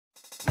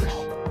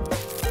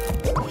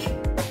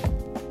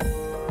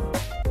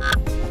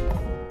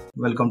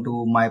Welcome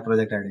to my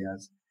project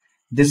ideas.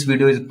 This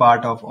video is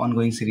part of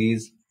ongoing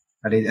series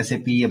that is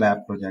SAP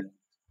ABAP project.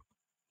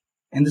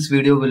 In this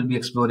video, we'll be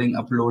exploring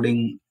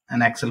uploading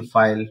an Excel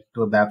file to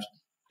ABAP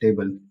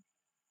table.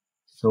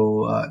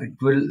 So it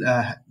will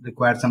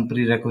require some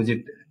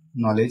prerequisite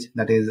knowledge,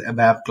 that is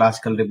ABAP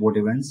classical report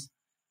events,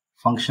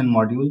 function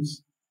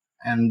modules,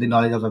 and the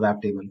knowledge of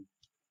ABAP table.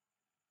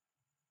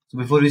 So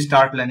before we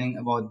start learning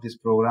about this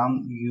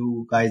program,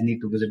 you guys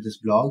need to visit this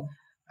blog.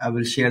 I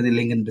will share the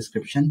link in the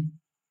description.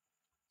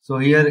 So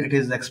here it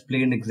is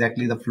explained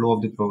exactly the flow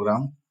of the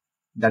program.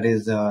 That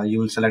is, you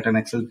will select an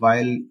Excel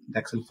file. The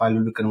Excel file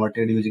will be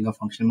converted using a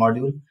function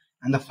module,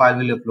 and the file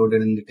will be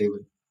uploaded in the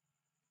table.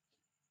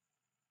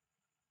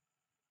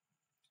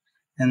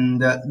 And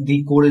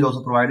the code is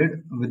also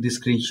provided with the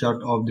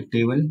screenshot of the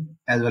table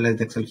as well as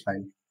the Excel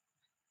file.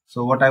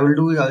 So what I will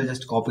do is I will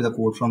just copy the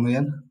code from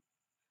here,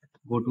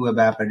 go to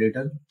ABAP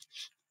editor,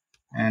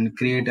 and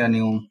create a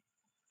new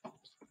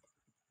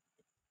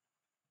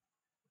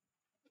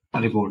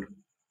report.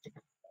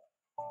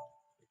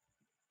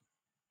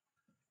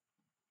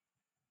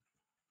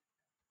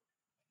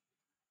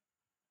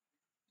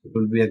 It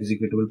will be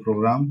executable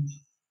program,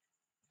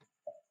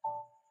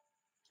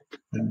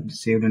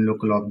 saved in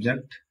local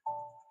object,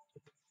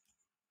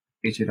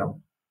 fetch it out,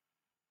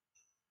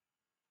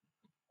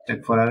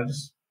 check for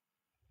errors,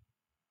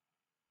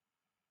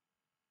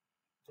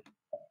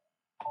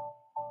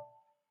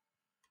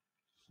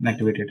 and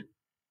activate it.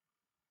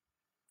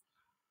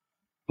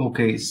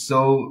 Okay,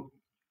 so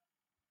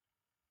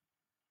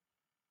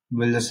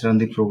we'll just run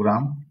the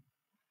program.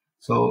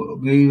 So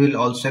we will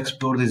also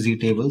explore the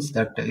ztables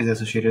that is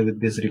associated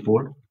with this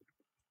report.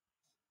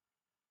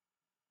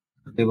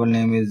 The table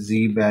name is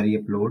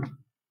zbarry_upload,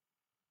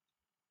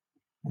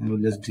 and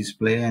we'll just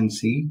display and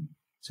see.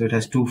 So it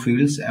has two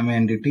fields, MA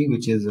and DT,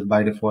 which is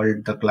by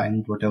default the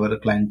client, whatever the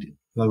client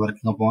you are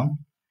working upon.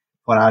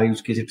 For our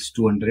use case, it's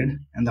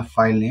 200, and the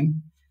file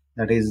name,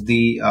 that is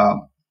the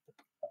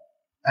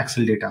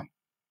Excel data.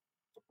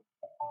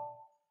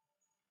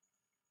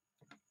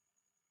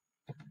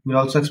 We'll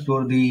also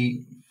explore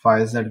the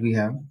files that we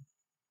have.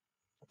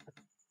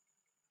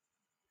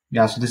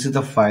 Yeah, so this is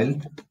the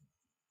file,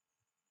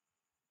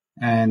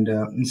 and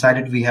inside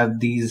it we have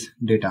these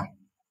data.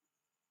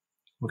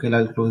 Okay,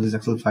 I'll close this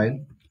Excel file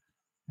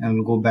and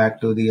we'll go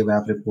back to the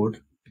ABAP report.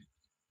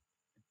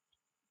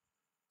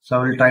 So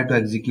I will try to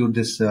execute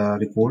this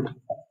report.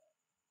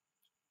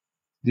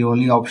 The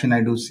only option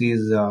I do see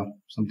is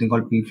something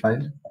called P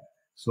file.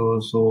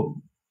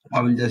 So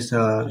I will just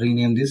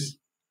rename this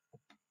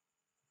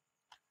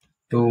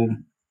to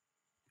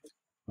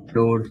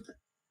upload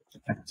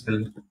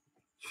Excel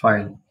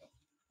file.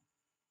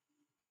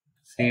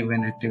 Save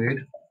and activate.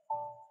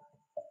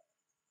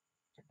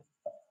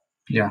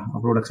 Yeah,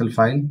 upload Excel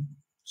file.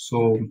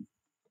 So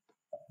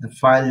the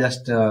file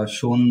just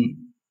shown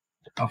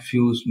a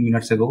few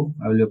minutes ago.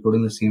 I will be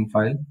uploading the same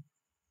file.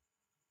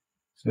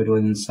 So it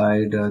was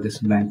inside this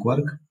blank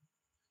work.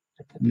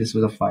 This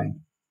was a file.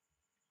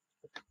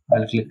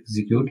 I'll click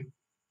execute,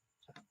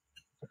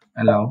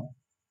 allow,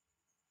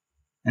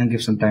 and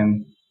give some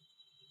time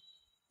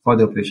for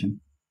the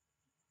operation.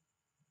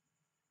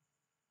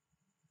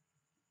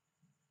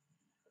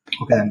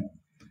 Okay then.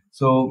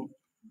 So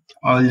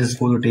I'll just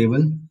go to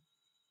table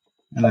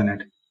and run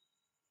it.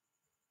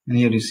 And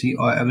here you see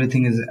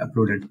everything is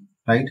uploaded,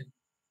 right?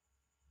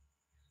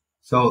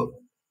 So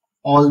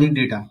all the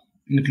data,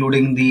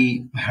 including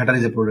the header,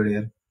 is uploaded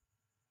here.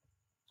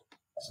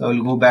 So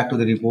I'll go back to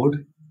the report.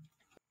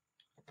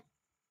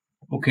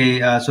 Okay,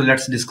 so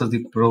let's discuss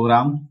the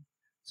program.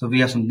 So we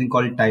have something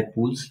called type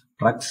pools,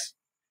 trucks,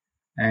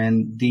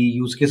 and the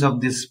use case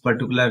of this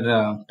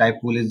particular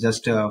type pool is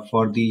just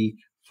for the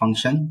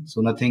function.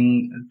 So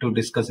nothing to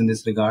discuss in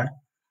this regard.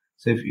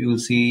 So if you will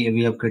see,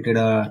 we have created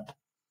a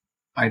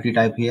IT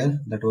type here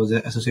that was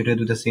associated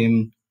with the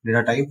same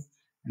data type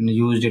and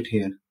used it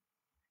here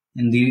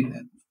in the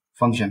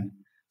function.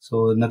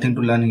 So nothing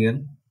to learn here.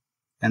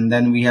 And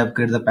then we have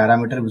created the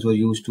parameter which was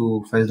used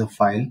to fetch the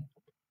file.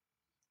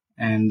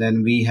 And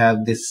then we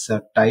have this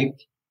type,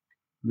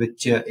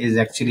 which is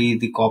actually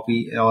the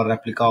copy or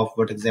replica of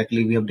what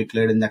exactly we have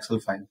declared in the Excel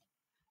file.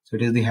 So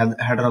it is the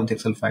header of the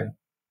Excel file.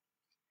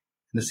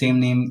 The same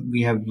name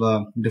we have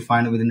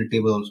defined within the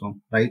table also,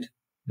 right?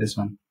 This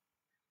one.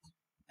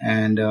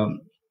 And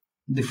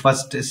the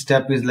first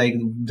step is like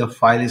the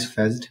file is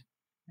fetched,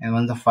 and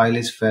once the file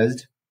is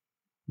fetched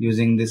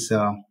using this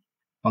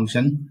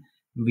function,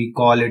 we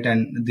call it,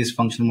 and this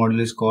function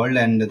module is called,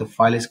 and the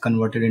file is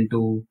converted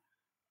into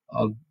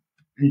a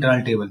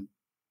internal table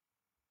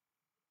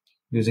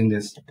using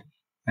this.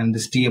 And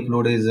this T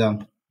upload is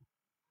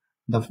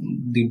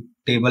the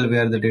table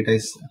where the data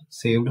is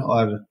saved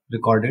or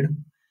recorded.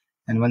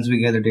 And once we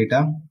get the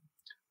data,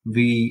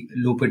 we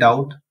loop it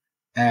out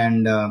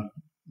and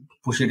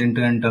push it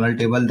into an internal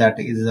table that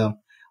is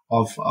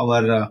of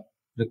our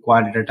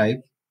required data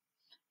type,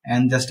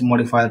 and just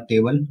modify the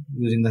table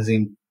using the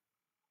same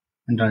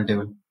internal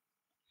table.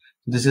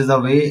 This is the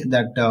way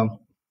that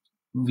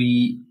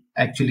we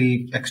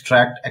actually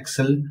extract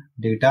Excel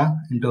data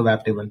into a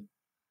web table.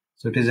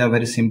 So it is a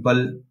very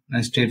simple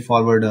and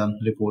straightforward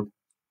report.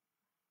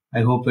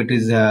 I hope it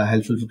is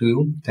helpful to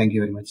you. Thank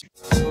you very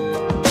much.